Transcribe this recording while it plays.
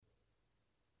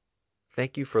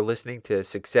Thank you for listening to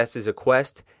Success is a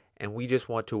Quest, and we just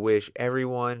want to wish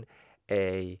everyone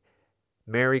a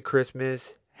Merry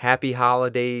Christmas, Happy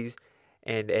Holidays,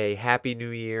 and a Happy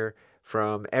New Year.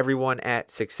 From everyone at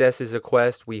Success is a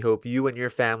Quest, we hope you and your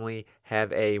family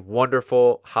have a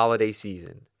wonderful holiday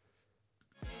season.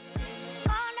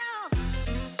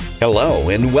 Hello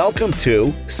and welcome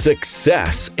to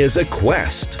Success is a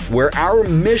Quest, where our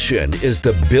mission is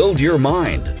to build your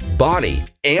mind, body,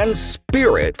 and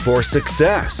spirit for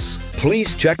success.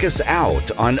 Please check us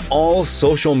out on all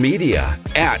social media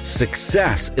at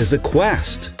Success is a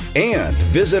Quest and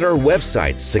visit our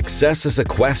website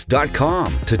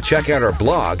successisaquest.com to check out our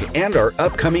blog and our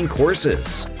upcoming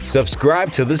courses.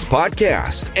 Subscribe to this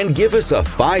podcast and give us a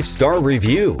 5-star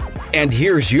review. And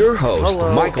here's your host,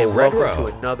 Hello, Michael and welcome Redrow.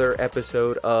 to another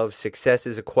episode of Success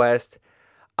is a Quest.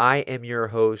 I am your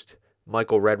host,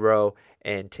 Michael Redrow,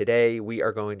 and today we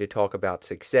are going to talk about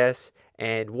success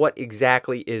and what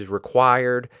exactly is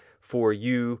required for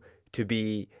you to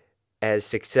be as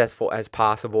successful as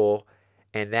possible,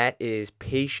 and that is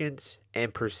patience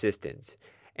and persistence.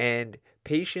 And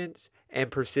patience and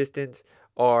persistence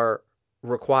are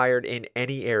required in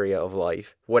any area of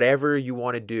life. Whatever you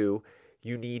want to do,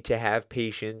 you need to have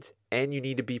patience and you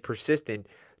need to be persistent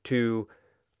to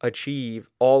achieve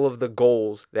all of the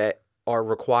goals that are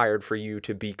required for you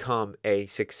to become a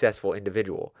successful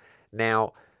individual.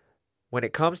 Now, when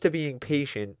it comes to being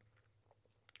patient,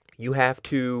 you have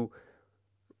to,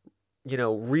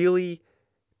 really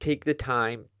take the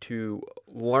time to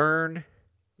learn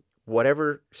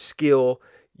whatever skill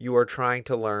you are trying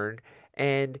to learn,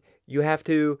 and you have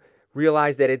to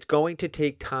realize that it's going to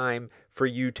take time for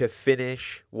you to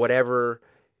finish whatever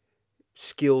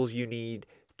skills you need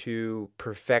to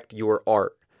perfect your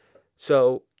art.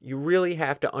 So you really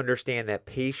have to understand that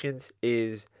patience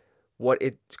is what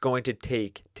it's going to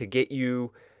take to get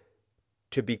you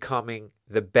to becoming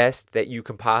the best that you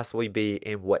can possibly be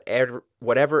in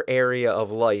whatever area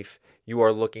of life you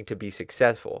are looking to be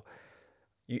successful.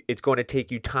 It's going to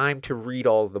take you time to read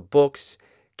all the books,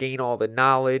 gain all the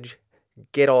knowledge,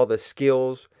 get all the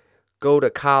skills, go to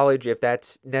college if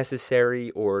that's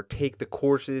necessary, or take the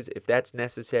courses if that's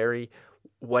necessary.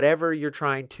 Whatever you're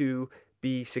trying to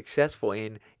be successful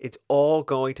in, it's all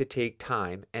going to take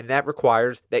time, and that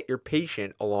requires that you're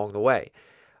patient along the way.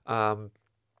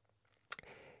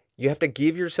 You have to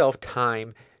give yourself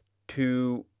time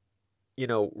to,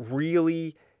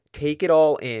 really take it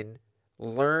all in,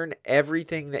 learn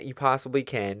everything that you possibly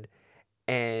can,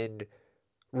 and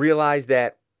realize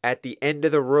that at the end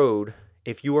of the road,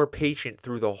 if you are patient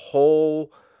through the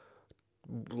whole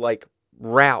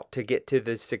route to get to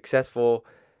the successful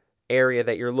area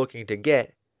that you're looking to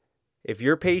get, if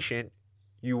you're patient,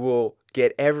 you will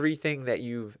get everything that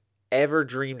you've ever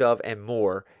dreamed of and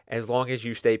more, as long as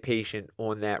you stay patient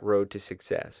on that road to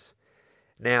success.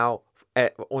 Now,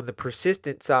 on the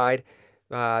persistent side,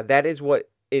 that is what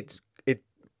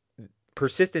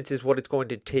persistence is what it's going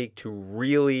to take to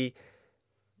really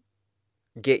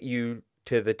get you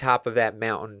to the top of that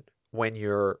mountain when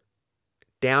you're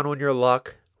down on your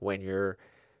luck, when you're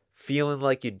feeling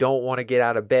like you don't want to get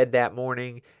out of bed that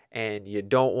morning, and you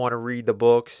don't want to read the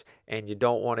books, and you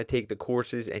don't want to take the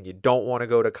courses, and you don't want to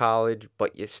go to college,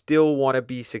 but you still want to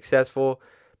be successful.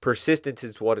 Persistence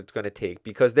is what it's going to take,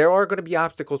 because there are going to be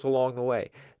obstacles along the way.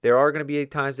 There are going to be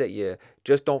times that you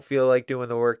just don't feel like doing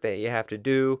the work that you have to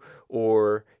do,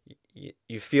 or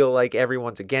you feel like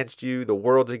everyone's against you, the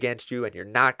world's against you, and you're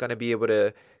not going to be able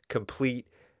to complete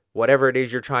whatever it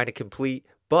is you're trying to complete.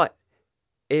 But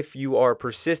if you are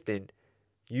persistent,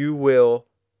 you will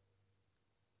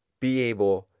be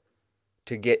able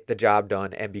to get the job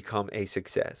done and become a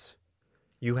success.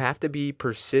 You have to be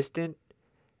persistent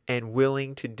and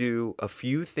willing to do a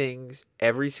few things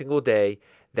every single day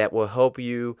that will help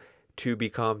you to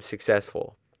become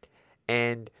successful.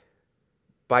 And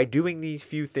by doing these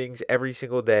few things every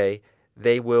single day,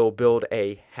 they will build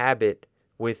a habit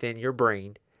within your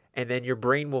brain, and then your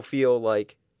brain will feel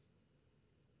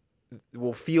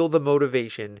the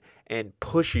motivation and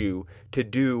push you to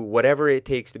do whatever it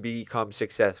takes to become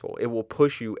successful. It will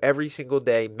push you every single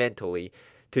day mentally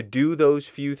to do those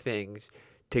few things,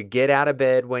 to get out of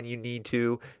bed when you need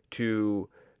to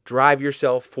drive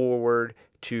yourself forward,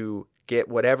 to get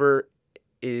whatever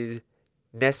is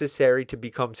necessary to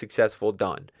become successful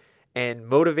done. And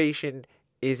motivation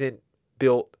isn't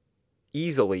built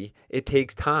easily. It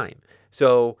takes time.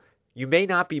 So you may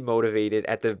not be motivated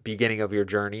at the beginning of your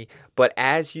journey, but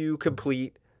as you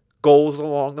complete goals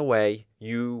along the way,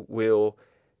 you will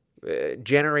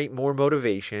generate more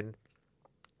motivation,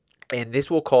 and this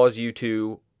will cause you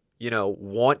to,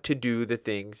 want to do the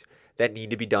things that need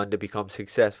to be done to become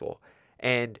successful.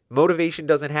 And motivation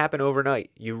doesn't happen overnight.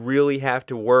 You really have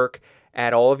to work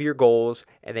at all of your goals,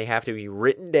 and they have to be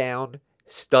written down,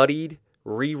 studied,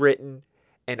 rewritten,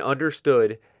 and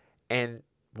understood. And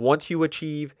once you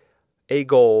achieve a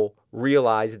goal,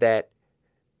 realize that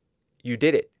you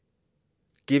did it.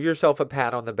 Give yourself a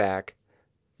pat on the back.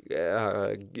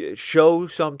 Show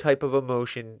some type of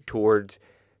emotion towards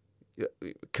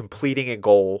completing a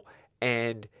goal,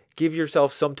 and give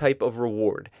yourself some type of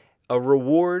reward. A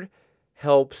reward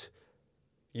helps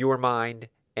your mind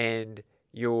and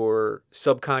your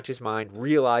subconscious mind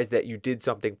realize that you did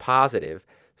something positive.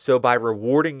 So by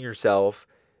rewarding yourself,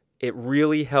 it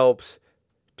really helps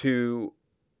to,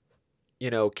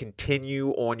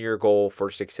 continue on your goal for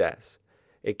success.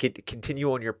 It could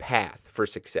continue on your path for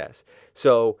success.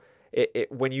 So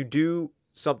when you do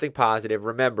something positive,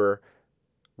 remember,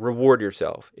 reward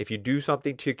yourself. If you do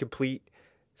something to complete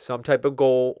some type of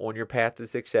goal on your path to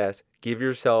success, give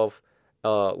yourself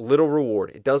a little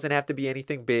reward. It doesn't have to be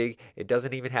anything big. It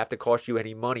doesn't even have to cost you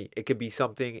any money. It could be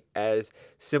something as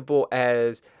simple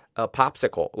as a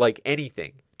popsicle, like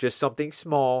anything. Just something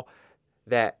small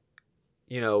that,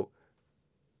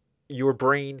 your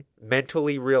brain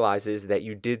mentally realizes that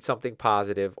you did something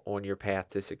positive on your path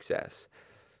to success.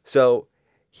 So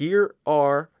here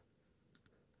are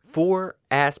 4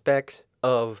 aspects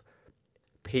of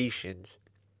patience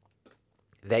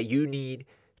that you need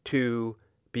to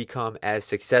become as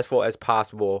successful as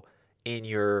possible in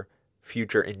your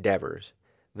future endeavors.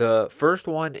 The first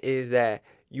one is that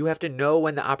you have to know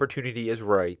when the opportunity is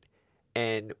right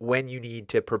and when you need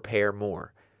to prepare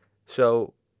more.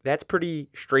 So that's pretty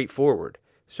straightforward.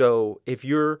 So if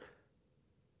you're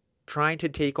trying to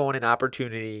take on an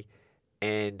opportunity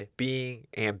and being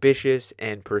ambitious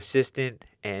and persistent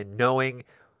and knowing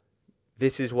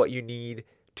this is what you need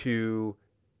to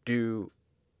do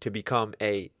to become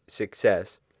a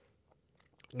success,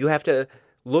 you have to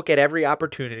look at every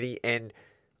opportunity and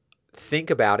think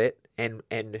about it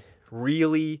and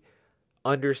really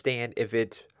understand if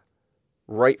it's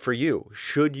right for you.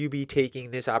 Should you be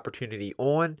taking this opportunity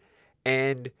on,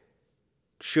 and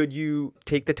should you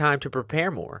take the time to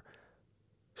prepare more?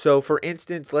 So for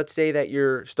instance, let's say that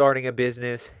you're starting a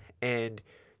business and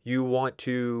you want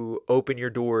to open your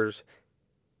doors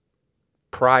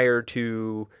prior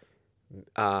to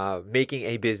making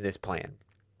a business plan.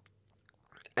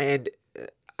 And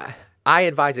I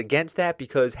advise against that,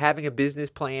 because having a business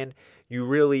plan, you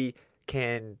really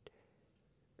can,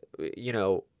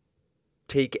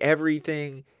 take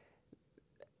everything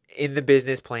in the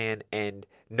business plan and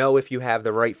know if you have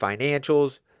the right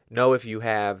financials, know if you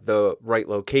have the right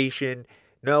location,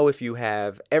 know if you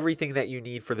have everything that you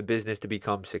need for the business to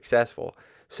become successful.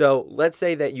 So let's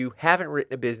say that you haven't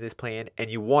written a business plan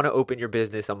and you want to open your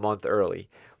business a month early.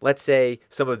 Let's say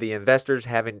some of the investors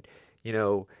haven't,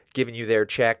 given you their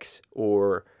checks,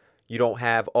 or you don't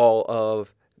have all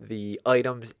of the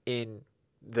items in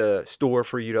the store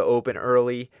for you to open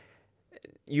early.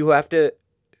 You have to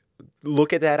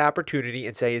look at that opportunity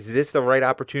and say, is this the right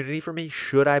opportunity for me?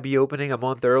 Should I be opening a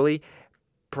month early?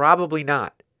 Probably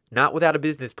not. Not without a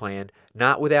business plan,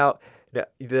 not without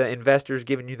the investors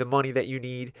giving you the money that you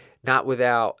need, not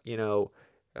without,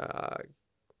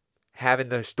 having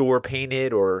the store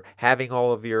painted or having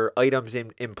all of your items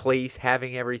in place,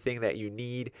 having everything that you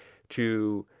need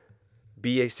to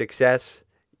be a success.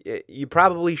 You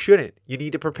probably shouldn't. You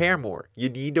need to prepare more. You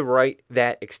need to write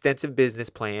that extensive business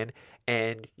plan,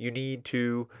 and you need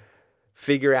to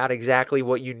figure out exactly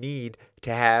what you need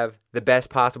to have the best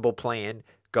possible plan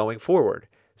going forward.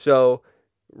 So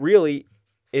really,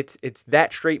 it's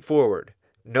that straightforward.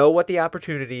 Know what the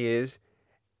opportunity is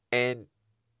and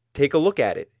take a look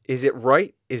at it. Is it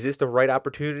right? Is this the right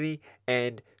opportunity?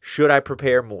 And should I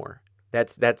prepare more?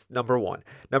 That's number 1.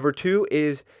 Number 2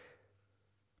 is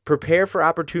prepare for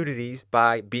opportunities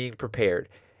by being prepared.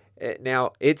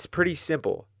 Now, it's pretty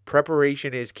simple.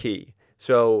 Preparation is key.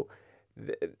 So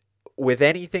with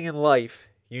anything in life,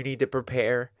 you need to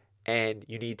prepare, and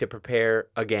you need to prepare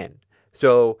again.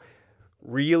 So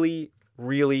really,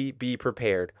 really be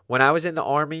prepared. When I was in the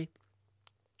Army,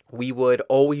 we would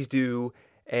always do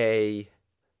a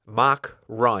mock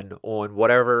run on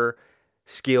whatever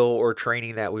skill or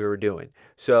training that we were doing.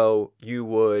 So you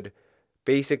would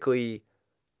basically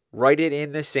write it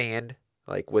in the sand,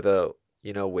 like with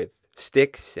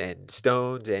sticks and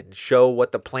stones, and show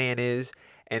what the plan is.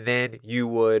 And then you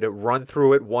would run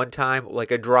through it one time,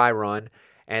 like a dry run,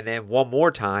 and then one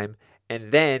more time.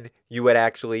 And then you would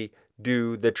actually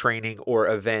do the training or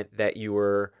event that you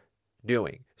were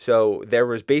doing. So there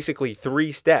was basically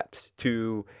 3 steps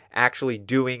to actually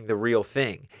doing the real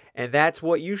thing. And that's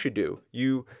what you should do.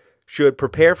 You should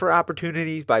prepare for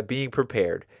opportunities by being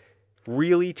prepared.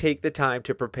 Really take the time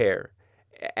to prepare.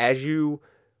 As you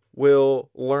will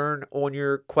learn on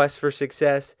your quest for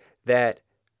success, that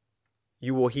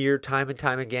you will hear time and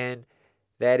time again,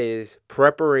 that is,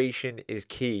 preparation is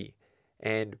key.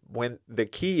 And when the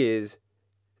key is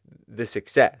the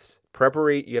success.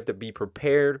 You have to be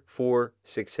prepared for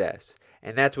success.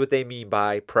 And that's what they mean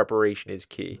by preparation is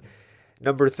key.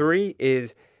 Number 3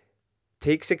 is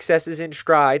take successes in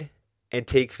stride and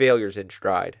take failures in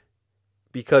stride.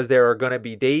 Because there are going to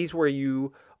be days where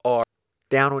you are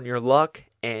down on your luck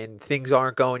and things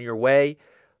aren't going your way.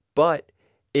 But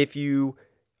if you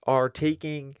are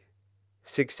taking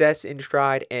success in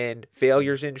stride and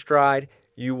failures in stride,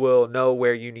 you will know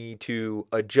where you need to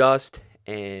adjust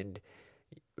and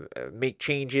make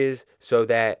changes so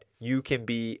that you can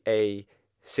be a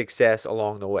success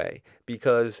along the way.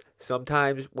 Because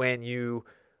sometimes when you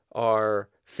are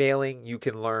failing, you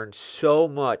can learn so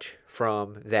much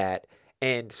from that.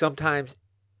 And sometimes,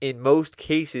 in most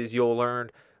cases, you'll learn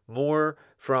more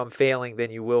from failing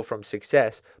than you will from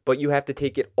success. But you have to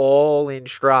take it all in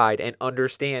stride and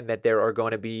understand that there are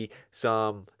going to be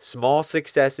some small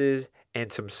successes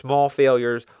and some small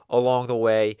failures along the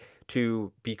way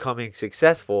to becoming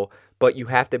successful, but you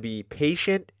have to be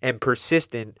patient and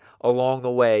persistent along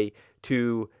the way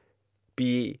to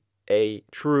be a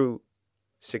true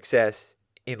success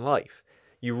in life.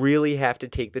 You really have to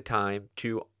take the time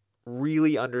to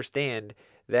really understand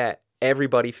that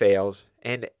everybody fails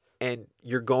and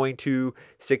you're going to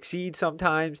succeed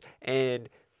sometimes, and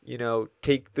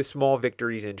take the small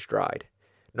victories in stride.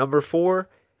 Number 4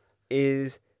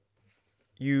 is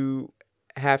you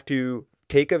have to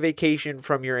take a vacation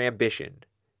from your ambition.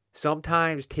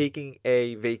 Sometimes taking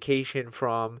a vacation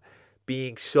from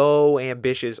being so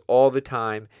ambitious all the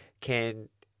time can,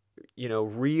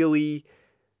 really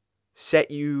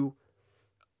set you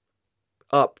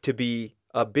up to be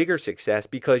a bigger success,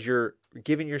 because you're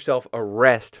giving yourself a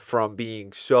rest from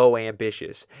being so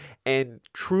ambitious. And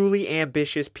truly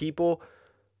ambitious people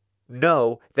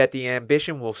know that the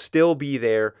ambition will still be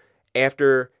there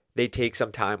after they take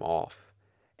some time off.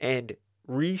 And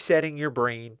resetting your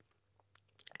brain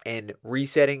and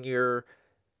resetting your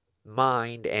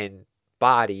mind and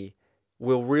body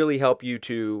will really help you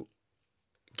to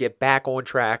get back on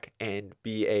track and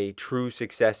be a true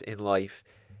success in life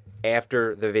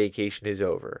after the vacation is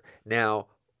over. Now,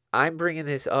 I'm bringing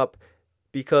this up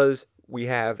because we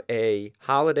have a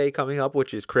holiday coming up,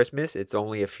 which is Christmas. It's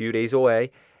only a few days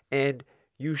away, and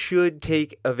you should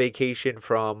take a vacation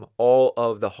from all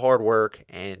of the hard work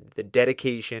and the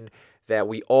dedication that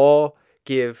we all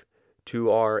give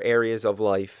to our areas of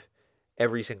life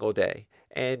every single day.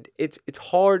 And it's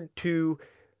hard to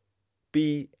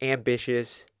be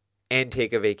ambitious and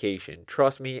take a vacation.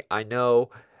 Trust me, I know.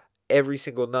 Every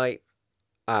single night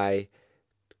I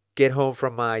get home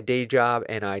from my day job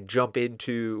and I jump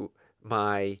into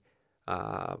my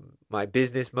my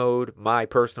business mode, my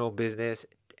personal business,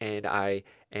 and I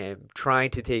am trying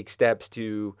to take steps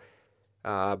to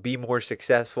be more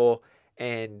successful.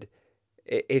 And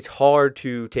it's hard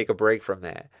to take a break from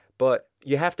that. But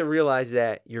you have to realize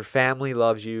that your family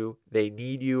loves you. They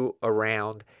need you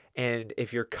around. And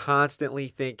if you're constantly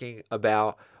thinking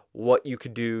about what you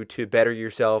could do to better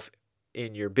yourself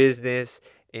in your business,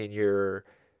 in your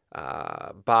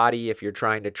body, if you're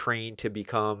trying to train to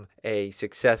become a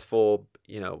successful,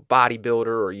 bodybuilder,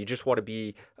 or you just want to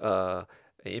be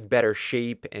in better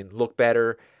shape and look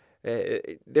better,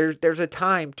 there's a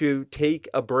time to take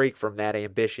a break from that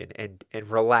ambition and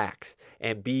relax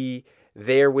and be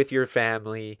there with your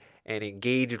family and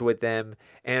engaged with them.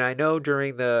 And I know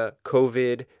during the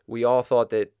COVID, we all thought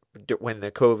that when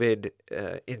the COVID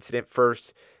incident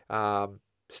first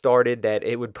started, that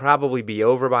it would probably be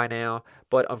over by now,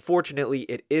 but unfortunately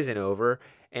it isn't over,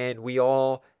 and we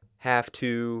all have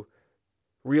to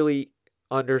really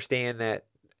understand that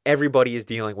everybody is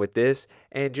dealing with this,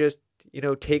 and just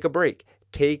take a break.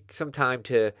 Take some time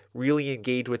to really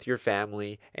engage with your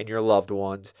family and your loved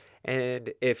ones.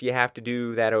 And if you have to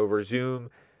do that over Zoom,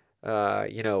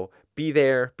 be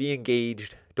there, be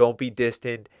engaged, don't be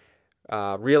distant.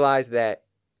 Realize that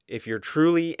if you're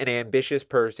truly an ambitious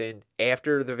person,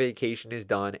 after the vacation is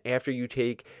done, after you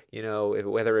take,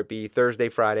 whether it be Thursday,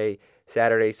 Friday,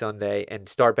 Saturday, Sunday, and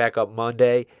start back up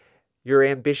Monday, your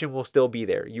ambition will still be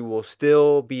there. You will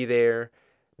still be there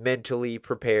mentally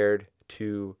prepared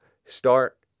to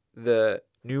start the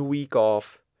new week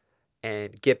off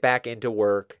and get back into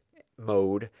work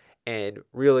mode and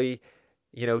really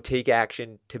take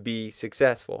action to be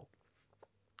successful.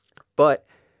 But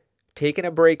taking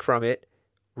a break from it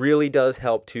really does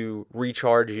help to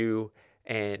recharge you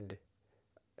and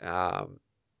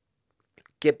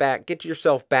get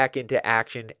yourself back into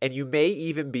action, and you may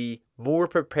even be more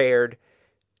prepared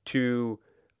to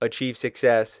achieve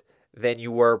success than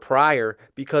you were prior,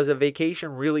 because a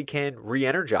vacation really can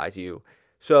re-energize you.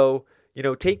 So,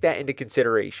 take that into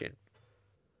consideration.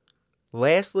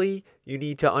 Lastly, you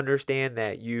need to understand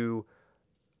that you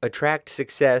attract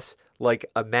success like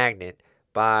a magnet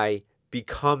by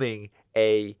becoming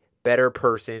a better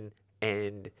person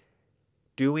and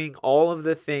doing all of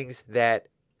the things that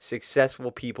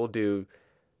successful people do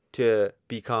to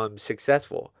become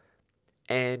successful.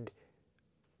 And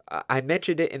I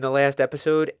mentioned it in the last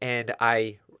episode, and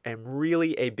I am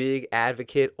really a big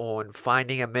advocate on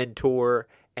finding a mentor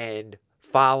and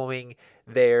following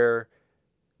their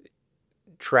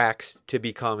tracks to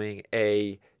becoming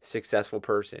a successful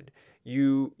person.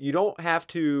 You don't have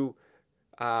to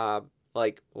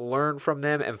learn from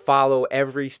them and follow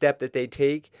every step that they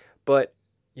take, but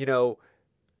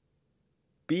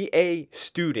be a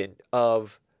student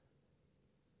of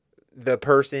the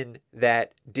person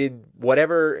that did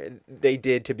whatever they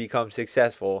did to become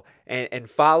successful, and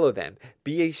follow them.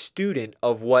 Be a student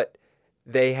of what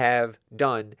they have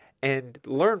done and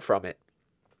learn from it.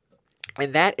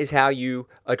 And that is how you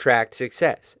attract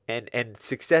success. And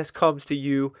success comes to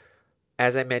you,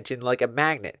 as I mentioned, like a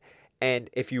magnet. And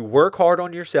if you work hard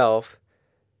on yourself,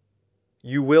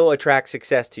 you will attract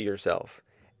success to yourself.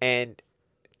 And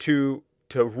to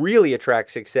really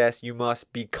attract success, you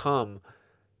must become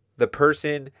the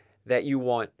person that you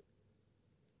want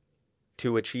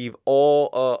to achieve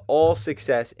all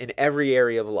success in every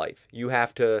area of life. You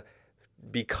have to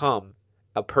become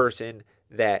a person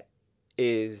that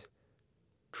is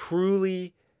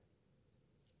truly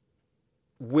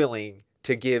willing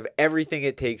to give everything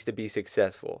it takes to be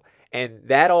successful. And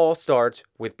that all starts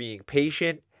with being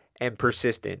patient and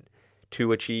persistent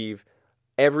to achieve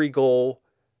every goal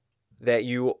that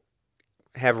you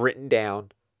have written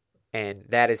down, and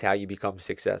that is how you become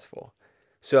successful.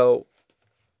 So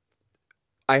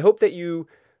I hope that you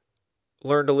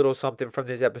learned a little something from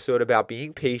this episode about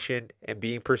being patient and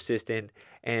being persistent,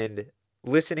 and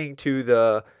listening to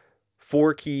the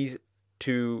 4 keys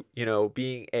to,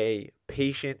 being a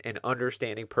patient and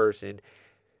understanding person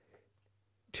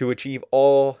to achieve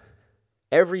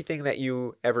everything that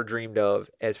you ever dreamed of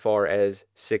as far as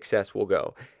success will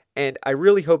go. And I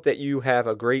really hope that you have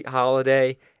a great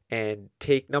holiday, and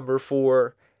take number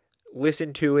 4,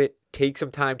 listen to it, take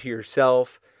some time to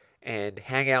yourself, and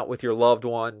hang out with your loved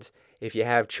ones. If you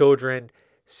have children,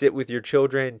 sit with your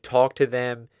children, talk to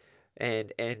them,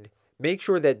 and make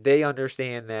sure that they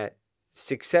understand that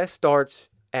success starts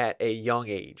at a young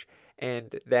age,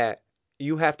 and that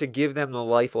you have to give them the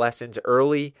life lessons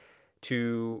early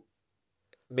to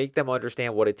make them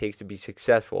understand what it takes to be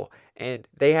successful. And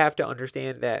they have to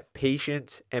understand that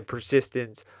patience and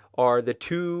persistence are the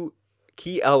 2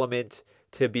 key elements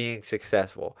to being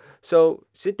successful. So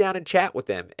sit down and chat with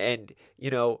them, and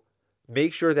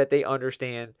make sure that they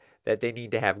understand that they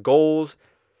need to have goals,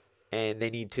 and they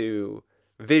need to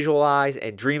visualize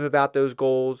and dream about those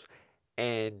goals,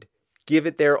 and give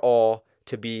it their all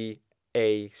to be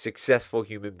a successful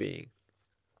human being.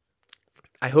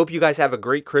 I hope you guys have a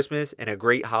great Christmas and a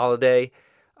great holiday.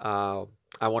 I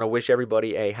want to wish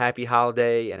everybody a happy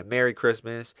holiday and a Merry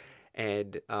Christmas,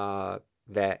 and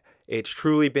that it's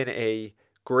truly been a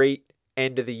great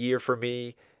end of the year for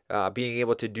me, being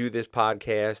able to do this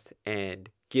podcast and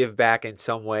give back in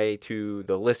some way to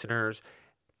the listeners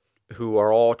who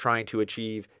are all trying to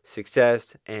achieve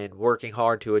success and working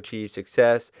hard to achieve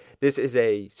success. This is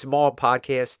a small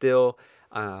podcast still.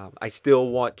 I still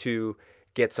want to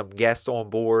get some guests on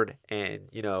board and,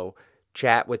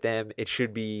 chat with them. It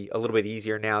should be a little bit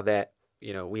easier now that,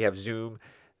 we have Zoom,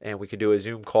 and we could do a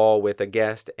Zoom call with a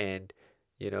guest and,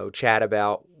 chat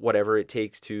about whatever it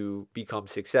takes to become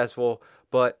successful.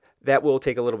 But that will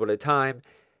take a little bit of time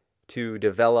to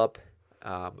develop.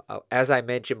 As I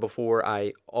mentioned before,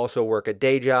 I also work a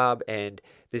day job, and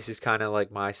this is kind of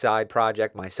like my side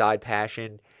project, my side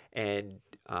passion, and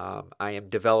I am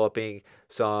developing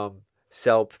some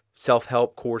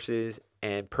self-help courses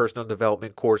and personal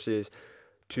development courses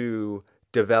to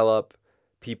develop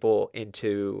people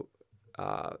into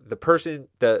the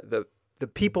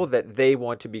people that they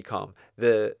want to become.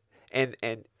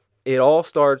 And it all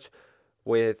starts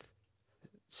with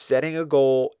setting a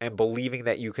goal and believing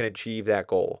that you can achieve that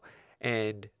goal.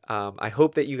 And I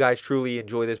hope that you guys truly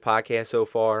enjoy this podcast so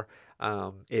far.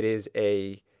 It is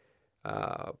a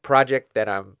project that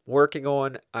I'm working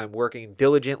on. I'm working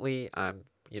diligently. I'm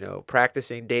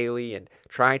practicing daily and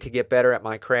trying to get better at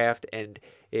my craft, and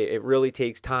it really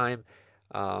takes time.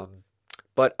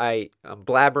 But I'm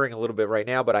blabbering a little bit right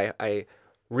now, but I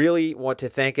really want to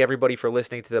thank everybody for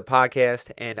listening to the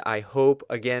podcast, and I hope,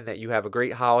 again, that you have a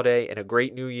great holiday and a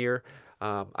great new year.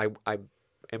 I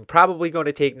am probably going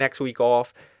to take next week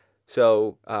off,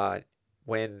 so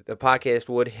when the podcast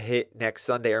would hit next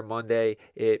Sunday or Monday,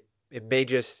 it may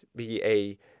just be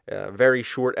a very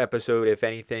short episode, if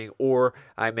anything, or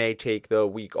I may take the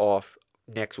week off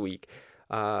next week.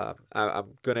 I'm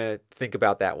going to think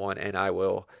about that one, and I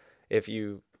will, if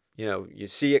you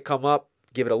see it come up,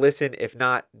 give it a listen. If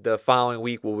not, the following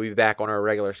week we'll be back on our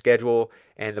regular schedule,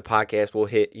 and the podcast will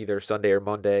hit either Sunday or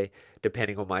Monday,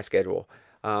 depending on my schedule.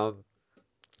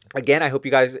 Again, I hope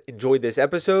you guys enjoyed this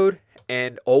episode,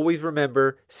 and always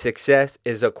remember, success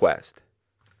is a quest.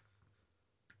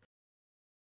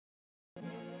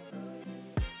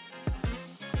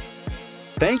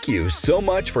 Thank you so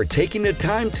much for taking the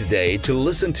time today to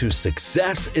listen to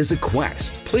Success is a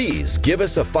Quest. Please give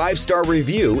us a 5-star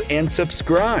review and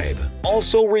subscribe.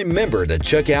 Also remember to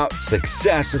check out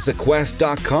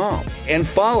successisaquest.com and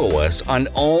follow us on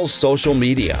all social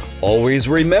media. Always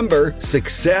remember,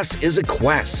 success is a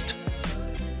quest.